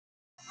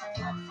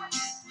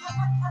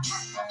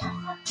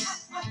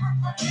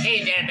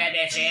Hey there,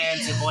 Batman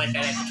fans, your boy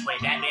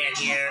Batman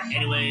here.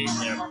 Anyways,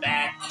 we're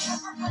back. As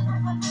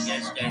you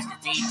guys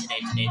can see,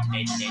 today,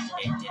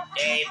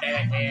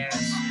 Batman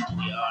fans,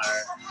 we are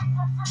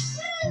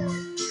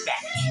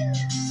back.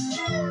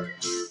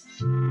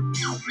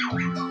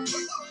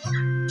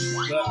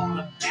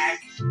 Welcome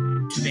back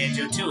to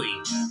Banjo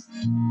Tooie.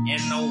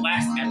 In the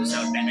last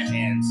episode, Batman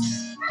fans,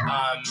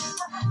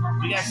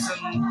 we got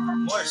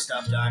some more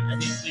stuff done. I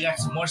think we got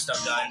some more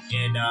stuff done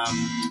in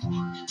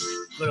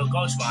Little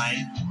Ghost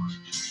Mine.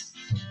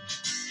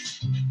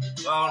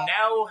 Well,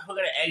 now we're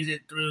gonna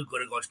exit through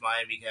Little Ghost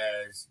Mine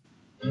because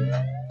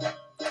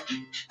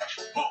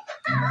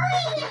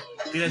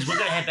we're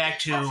gonna head back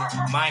to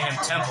Mayhem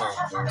Temple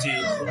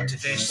to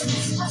finish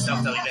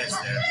stuff that we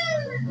missed there.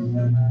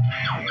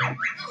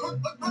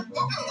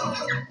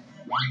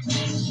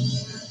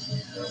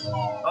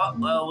 Oh,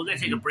 well, we're gonna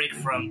take a break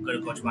from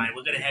Little Ghost Mine.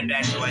 We're gonna head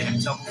back to Mayhem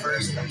Temple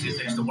first to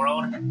finish the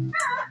world, and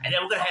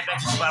then we're gonna head back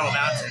to Spiral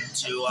Mountain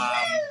to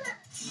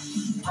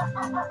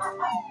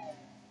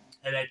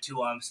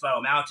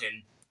Spiral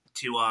Mountain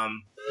to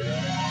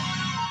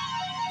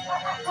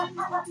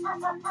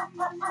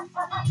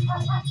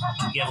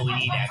get what we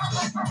need,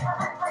 actually.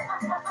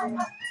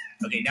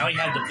 Okay, now we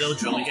have the build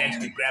drill. We can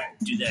actually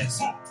do this.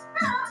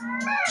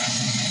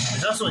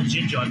 There's also a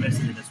Jinjo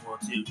missing in this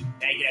world, too.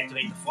 Now you can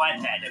activate the fly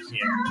pad that's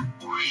here.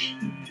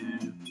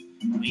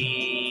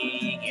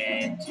 We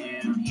get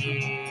to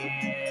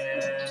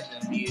hear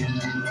the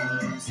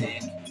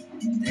music.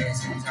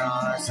 This is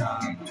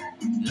awesome.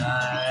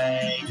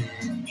 Like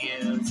this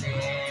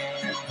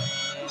music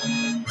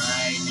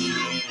right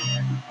here.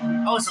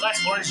 Oh, it's the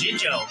last orange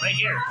Jinjo right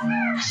here.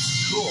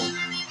 Cool.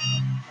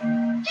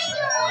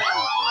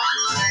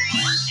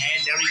 And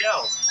there we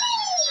go.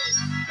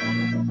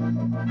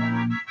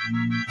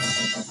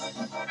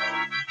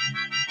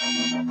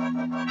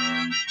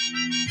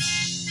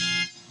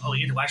 Oh, we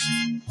get to watch this.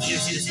 We get to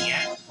see this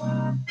again.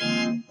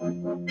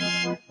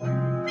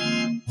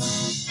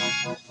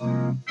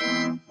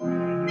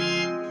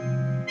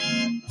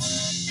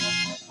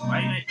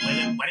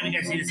 Why do we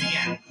get to see this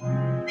again?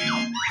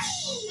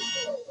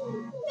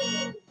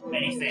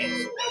 Many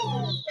things.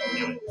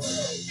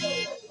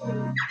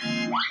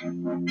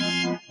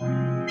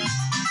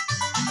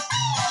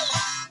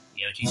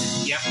 Yo,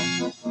 Jesus. Yep.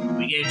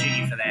 We get a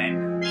Jiggy for that.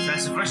 So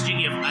that's the first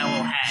Jiggy of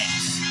Idle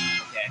Hags.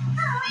 Okay.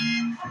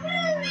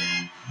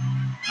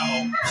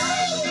 Uh-oh.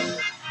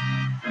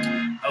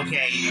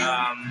 Okay,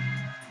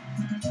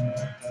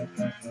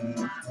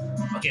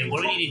 okay, what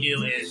we need to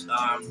do is,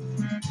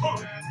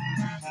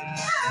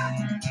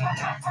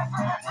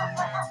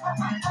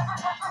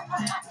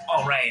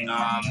 alright,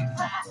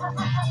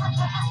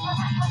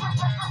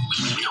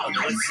 okay,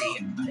 let's see.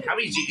 How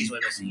many Jiggies are we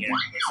missing here?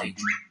 Let's see.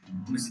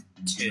 We're missing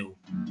 2.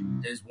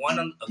 There's one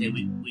on, okay,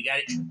 we got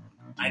it.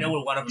 I know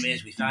where one of them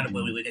is. We found it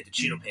when we looked at the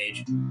Cheeto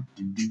page.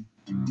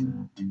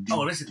 Oh,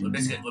 we're missing a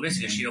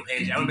Cheeto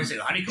page. We're missing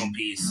a honeycomb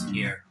piece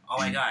here. Oh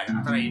my god,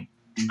 I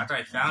thought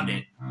I found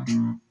it.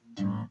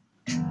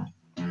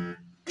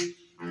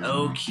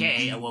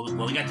 Okay, well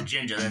we got the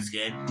Jinjo, that's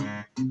good.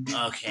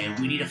 Okay,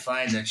 we need to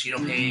find the Cheeto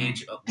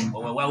page.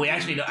 Well, I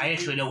actually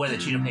know where the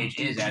Cheeto page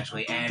is,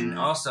 actually, and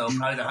also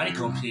probably the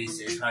honeycomb piece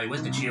is probably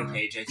with the Cheeto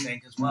page, I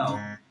think, as well.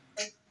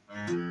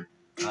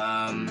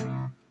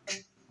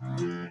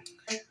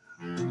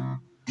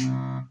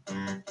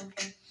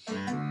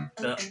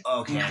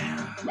 Okay.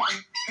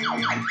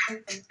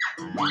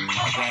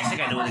 Okay, I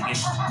think I know where to get. I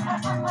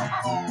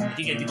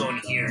think I have to go in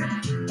here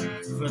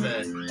for the.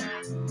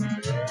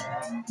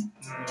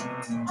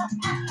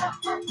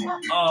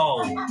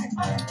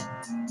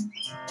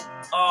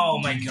 Oh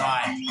my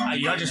god.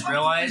 You know, I just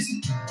realized,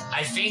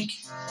 I think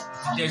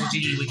there's a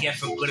Jiggy we get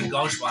from Good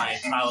Ghost Mine,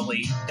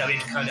 probably, that we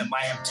have to come to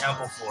Mayhem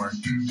Temple for.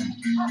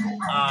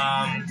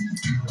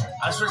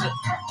 I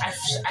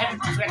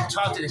forgot to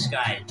talk to this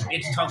guy. We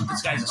had to talk to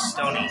this guy as a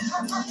Stony.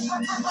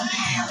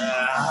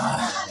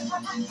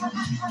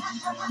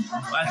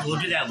 We'll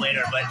do that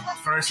later, but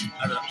first,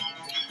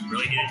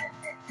 really good.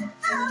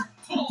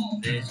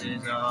 This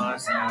is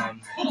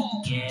awesome.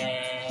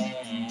 Yeah.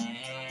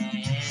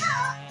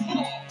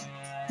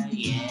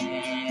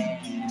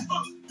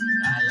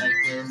 I like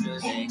this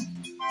music.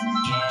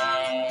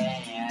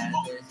 Yeah.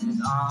 This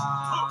is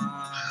awesome.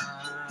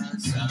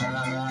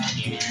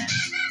 Yeah.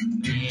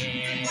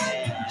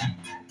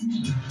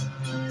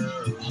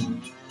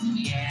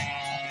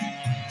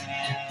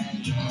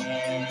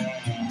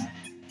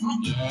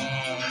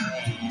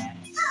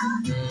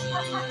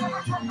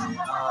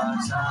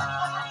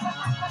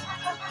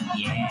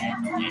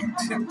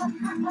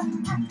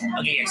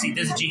 Okay, yeah, see,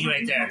 there's a Jiggy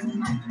right there.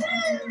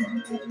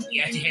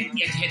 You have to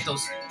hit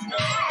those.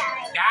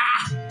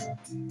 Ah!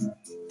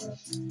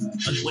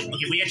 Okay, wait,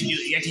 okay, you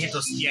have to hit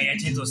those. Yeah, you have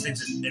to hit those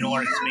things in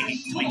order to make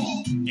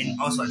it, and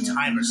also a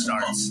timer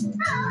starts.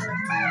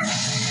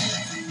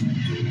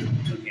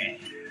 Okay.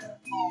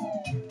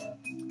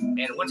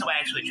 And once I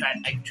actually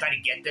tried to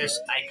get this,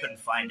 I couldn't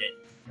find it.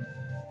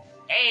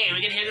 Hey,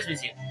 we can hear this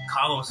music.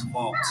 Carlos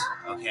Vault.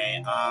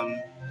 Okay,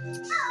 okay,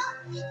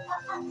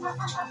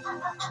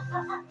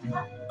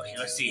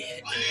 let's see.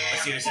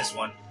 Let's see if it's this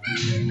one.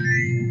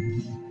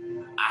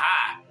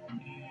 Aha!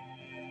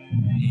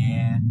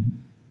 Yeah,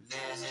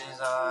 this is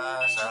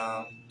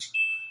awesome.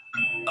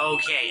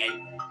 Okay,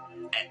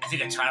 I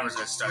think a timer's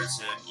gonna start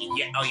soon.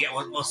 Yeah, oh yeah,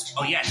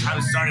 oh yeah,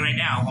 timer's starting right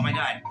now. Oh my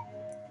god.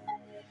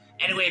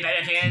 Anyway,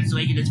 Batman fans,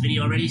 liking this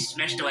video already,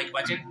 smash the like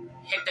button,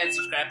 hit that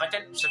subscribe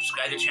button,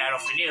 subscribe to the channel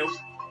for new,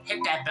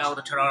 hit that bell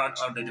to turn on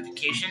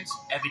notifications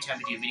every time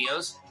we do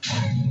videos.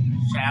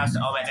 Shout outs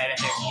to all my Batman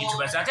fans and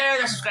YouTubers out there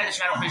that subscribe to the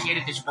channel, appreciate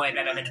it. This is your boy,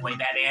 Batman,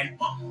 Batman.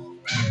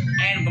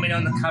 And let me know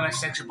in the comment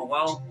section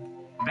below,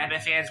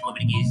 Batman fans, what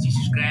video games do you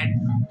subscribe?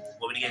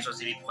 What video games want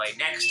to see me play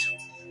next?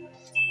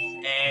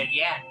 And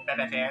yeah,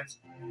 Batman fans.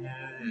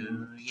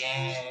 Ooh,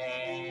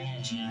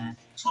 yeah.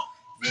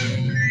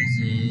 This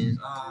is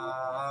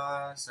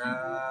awesome.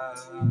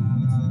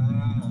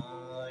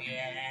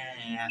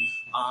 Yeah.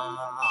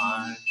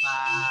 On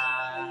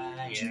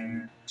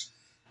fire.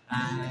 I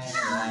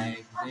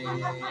like this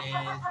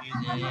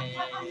music.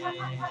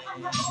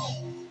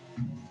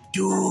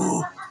 Do.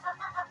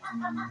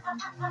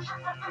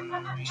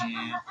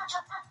 Yeah.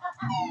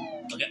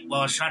 Okay, well,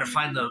 I was trying to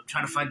find the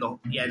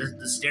yeah,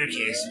 the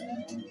staircase.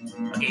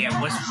 Okay, yeah,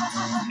 what's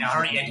now?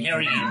 Hurry, get up here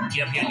and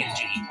get the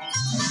Jiggy.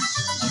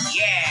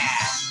 Yeah,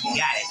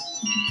 got it.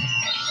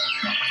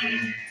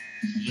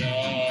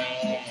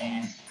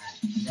 Yeah,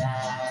 that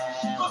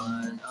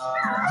was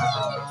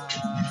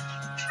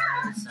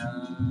awesome.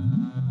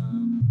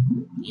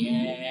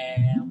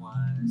 Yeah,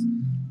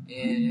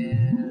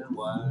 it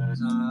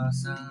was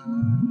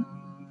awesome.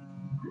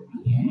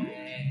 Yeah.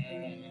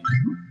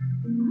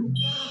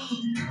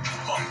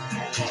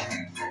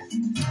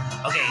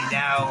 Okay,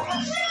 now,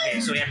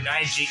 so we have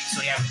 9 G, so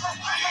we have,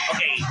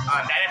 okay,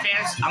 Batman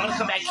fans, I'm gonna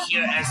come back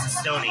here as the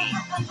Stony.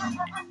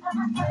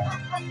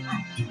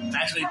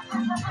 Actually,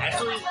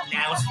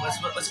 now,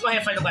 let's go ahead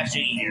and find the last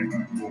Jiggy here.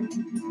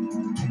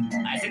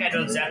 I think I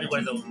know exactly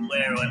where it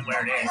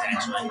is,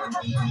 actually.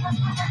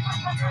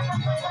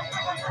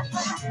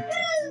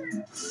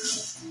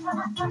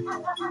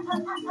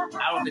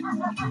 I don't think,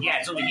 yeah,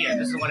 it's over here.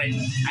 This is what I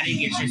didn't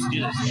get a chance to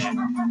do this yet.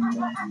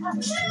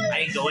 I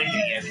didn't go in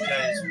here yet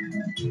because,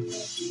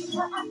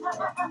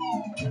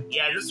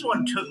 yeah, this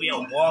one took me a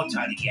long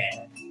time to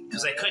get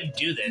because I couldn't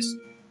do this.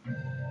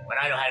 But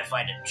I know how to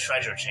find a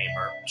treasure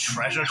chamber.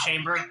 Treasure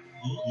chamber?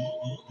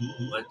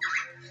 What?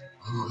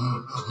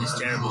 It's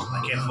terrible.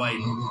 I can't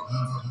find.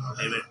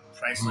 Maybe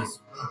priceless.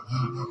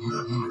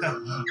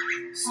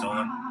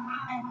 Stolen.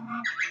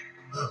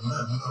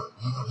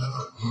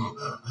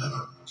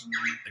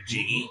 A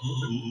Jiggy? Oh,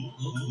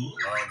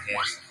 okay.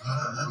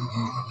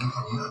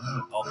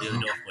 I'll be the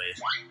north way.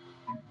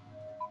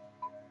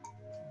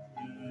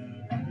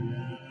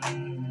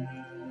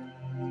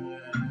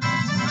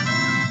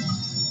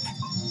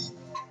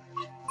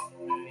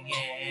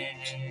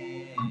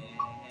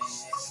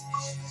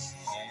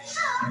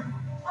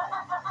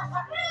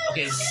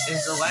 Okay, this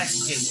is the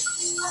last. Okay,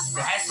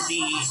 there has to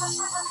be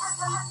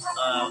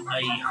a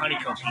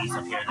honeycomb piece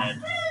up here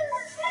then.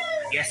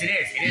 Yes, it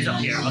is. It is up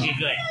here. Okay,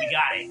 good. We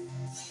got it.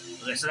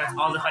 Okay, so that's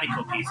all the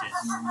honeycomb pieces.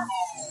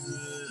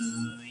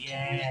 Ooh,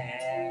 yeah.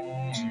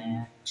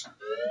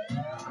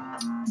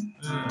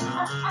 Ooh,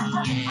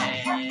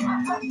 yeah.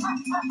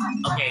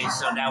 Okay,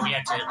 so now we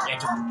have to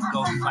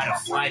go find a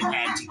fly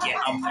pad to get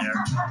up there.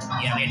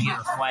 Yeah, we have to use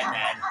a fly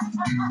pad.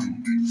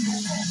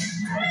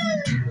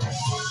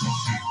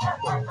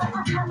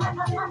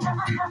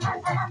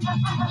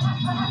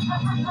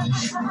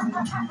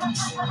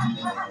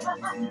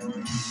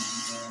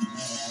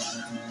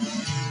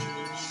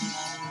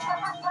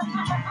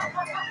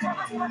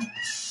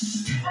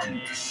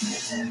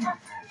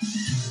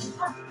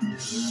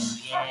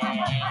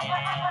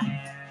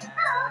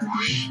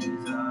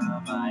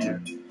 Fire,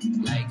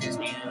 like this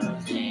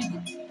music,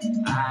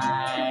 I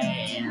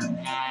am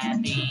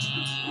happy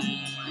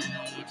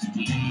to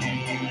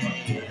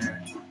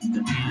hear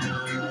the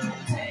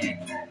music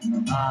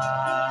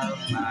of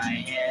my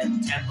hip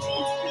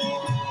temple.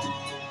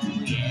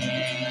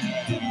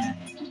 Yeah,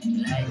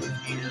 like this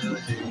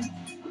music.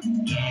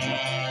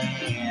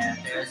 Yeah,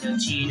 there's a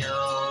Cheeto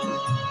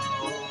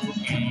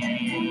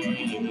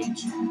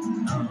page.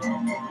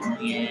 Oh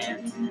yeah.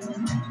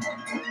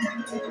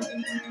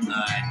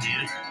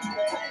 Dude.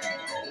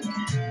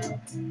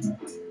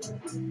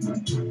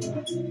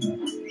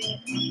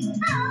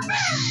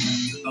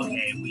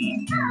 Okay,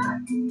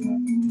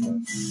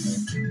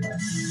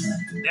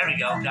 there we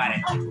go, got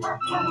it.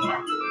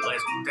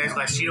 There's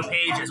less Cheeto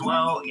page as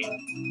well. Okay.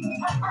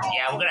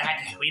 Yeah,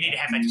 we need to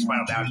head back to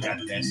Spiral Boundary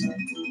after this.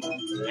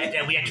 And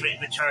then we have to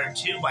return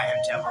to my him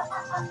temple.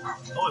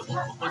 Oh,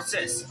 what's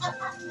this?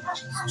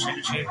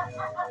 Chicken shape.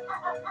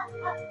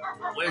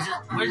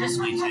 Where's this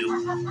lead to?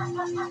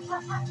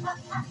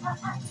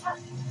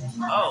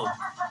 Oh.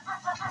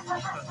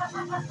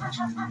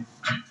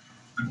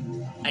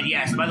 And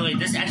yes, by the way,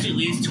 this actually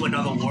leads to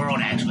another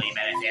world, actually,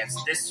 Batman fans.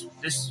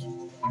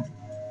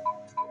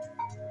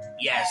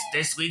 Yes,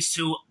 this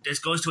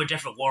goes to a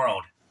different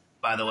world,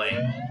 by the way.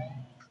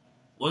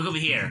 Look over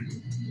here.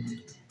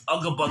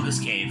 Uncle Bunga's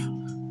Cave.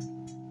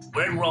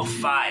 We're in World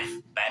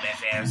 5, Batman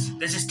fans.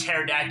 This is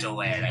Pterodactyl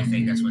Land, I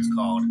think that's what it's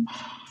called.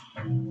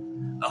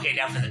 Okay,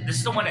 now this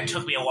is the one that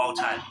took me a long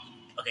time.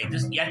 Okay,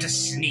 you have to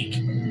sneak.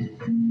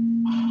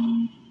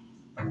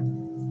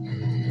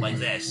 Like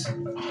this.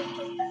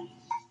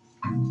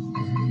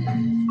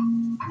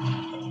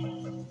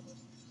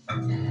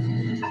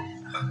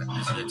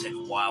 This is gonna take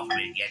a while for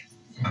me to get.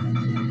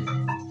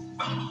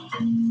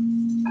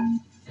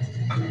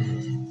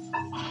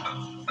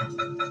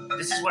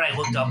 This is what I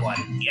looked up on.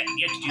 You have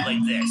to do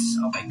like this.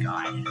 Oh my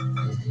god.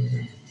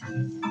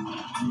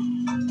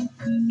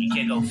 You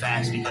can't go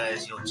fast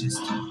because you'll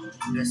just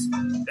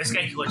this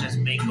guy will just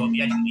make go.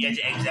 You have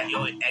to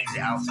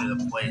exit out through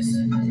the place.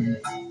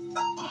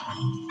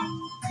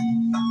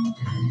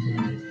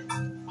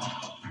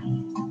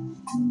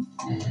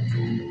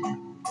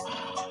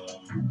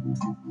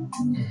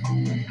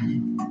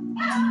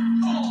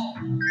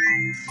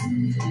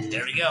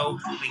 There we go.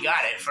 We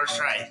got it. First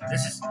try.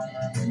 This is.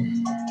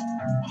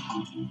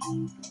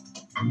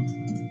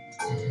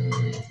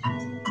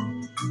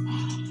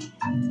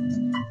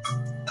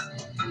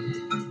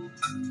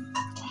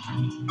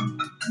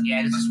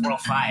 Yeah, this is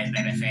World 5,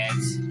 Batman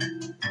fans.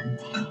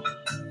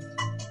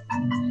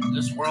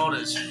 This world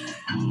is.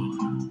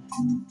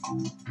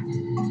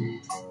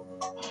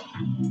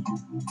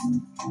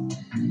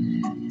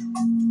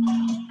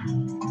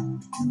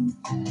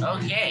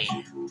 Okay.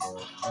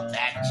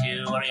 Back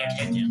to what we got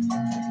to do.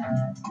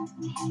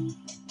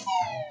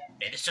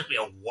 Man, this took me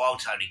a long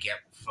time to get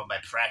from my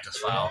practice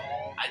file.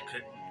 I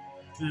couldn't.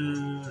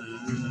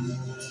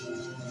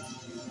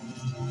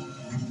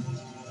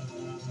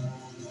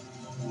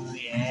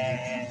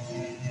 Yeah.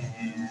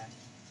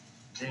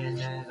 This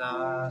is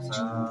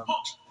awesome.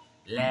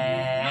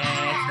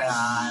 Let's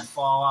not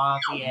fall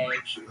off the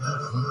edge.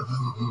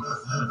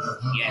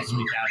 Yes, we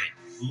found it.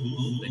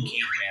 The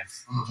caveman.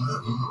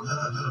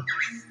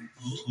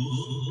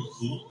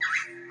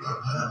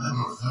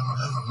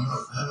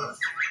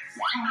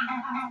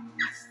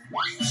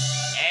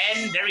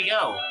 And there we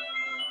go.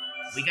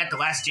 We got the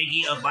last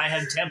Jiggy of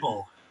Mayhem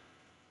Temple.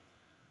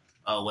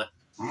 Oh, what?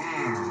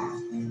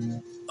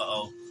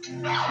 Uh-oh.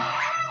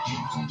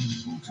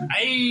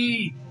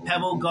 Hey!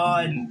 Pebble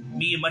gone.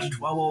 Me in much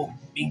trouble.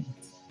 Big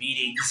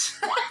beatings.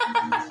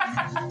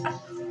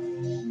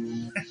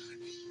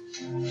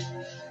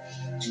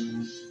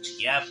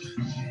 Yep.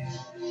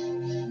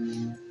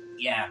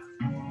 Yeah.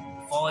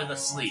 Falling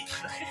asleep.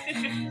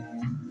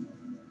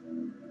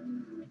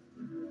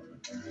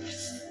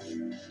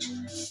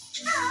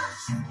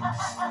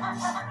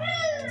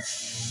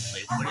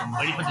 Wait,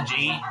 where do you put the G?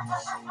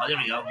 Oh, there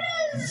we go.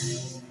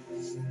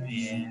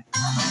 Yeah.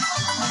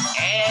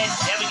 And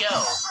there we go.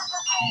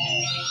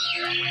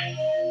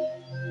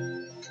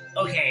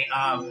 Okay,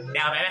 now,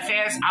 Batman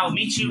fans, I'll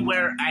meet you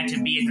where I have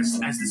to be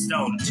as the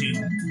stone.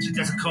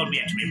 There's a code we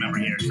have to remember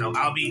here, so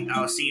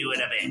I'll see you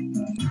in a bit.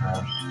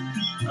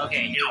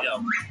 Okay, here we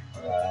go.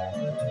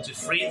 To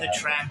free the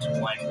trapped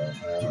one,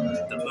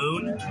 the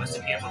moon must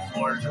appear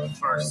before the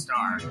first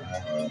star.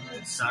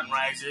 The sun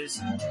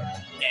rises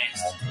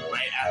next,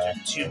 right after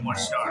 2 more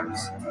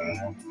stars.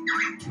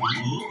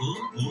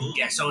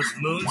 Yeah, so it's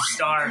moon,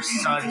 star,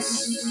 sun,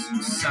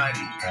 star.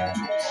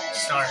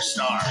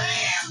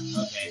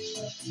 Okay.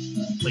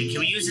 Wait, can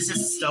we use this as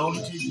a stone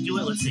to do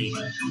it? Let's see.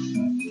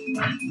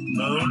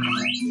 Moon,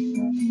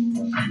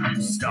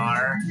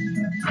 star,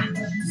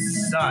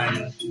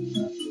 sun,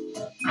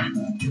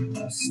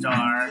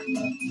 star.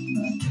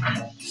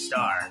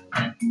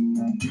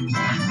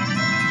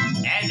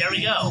 And there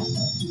we go.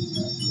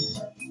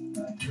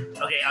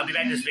 Okay, I'll be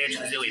back to this Banjo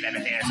Kazooie,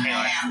 Batman fans. Hang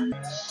on.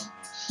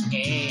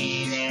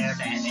 Hey there,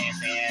 Batman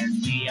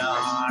fans. We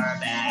are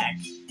back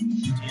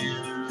to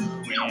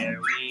where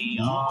we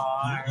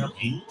are.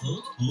 Okay.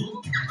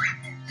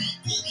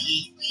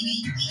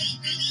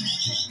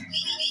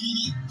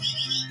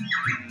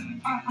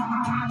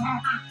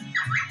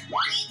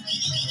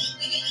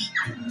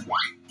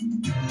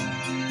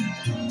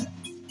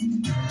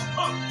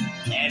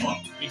 And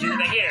we do it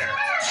right here.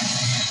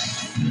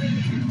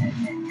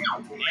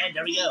 And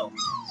there we go.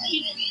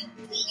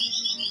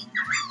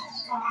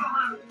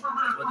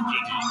 With the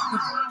Jiggy.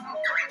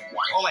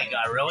 Oh my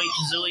god, really,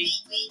 Kazooie?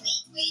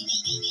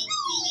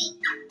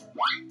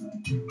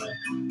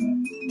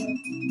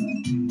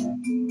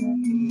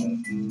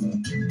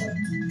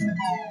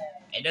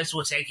 And this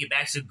will take you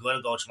back to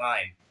Glitter Gulch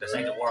Mine, the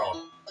second world.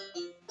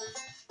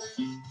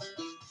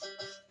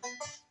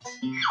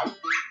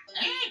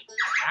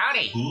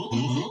 Howdy!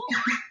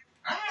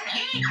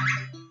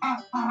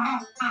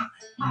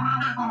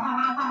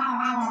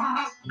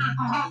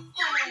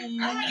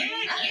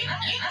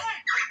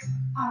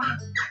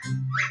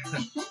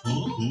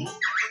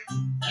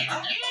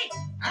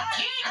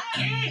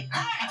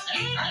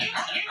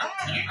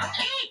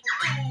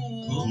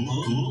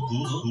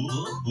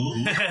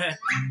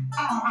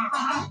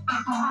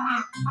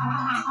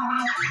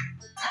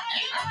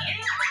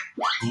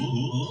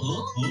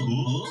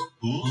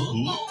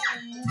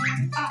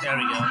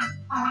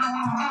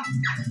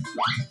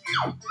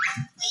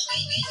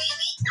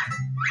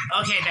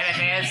 Okay, Batman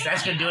fans,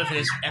 that's gonna do it for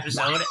this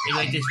episode. If you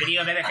like this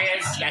video, Batman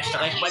fans, smash the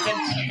like button,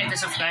 hit the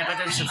subscribe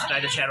button,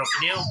 subscribe to the channel for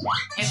new,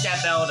 hit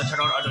that bell to turn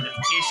on our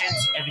notifications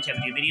every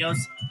time we do videos.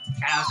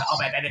 Shout out to all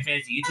my Batman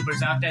fans and YouTubers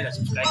out there that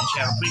subscribe to the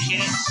channel,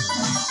 appreciate it.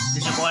 This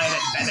is your boy,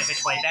 Batman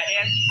Fans playing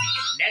Batman.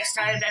 Next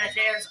time, Batman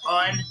fans,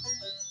 on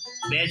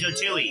Banjo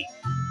Tooie,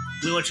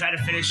 we will try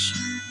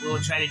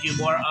to do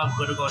more of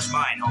Good or Ghost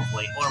Mine,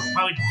 hopefully. Or we'll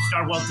probably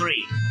start World 3.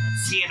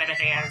 See you, Batman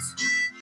fans.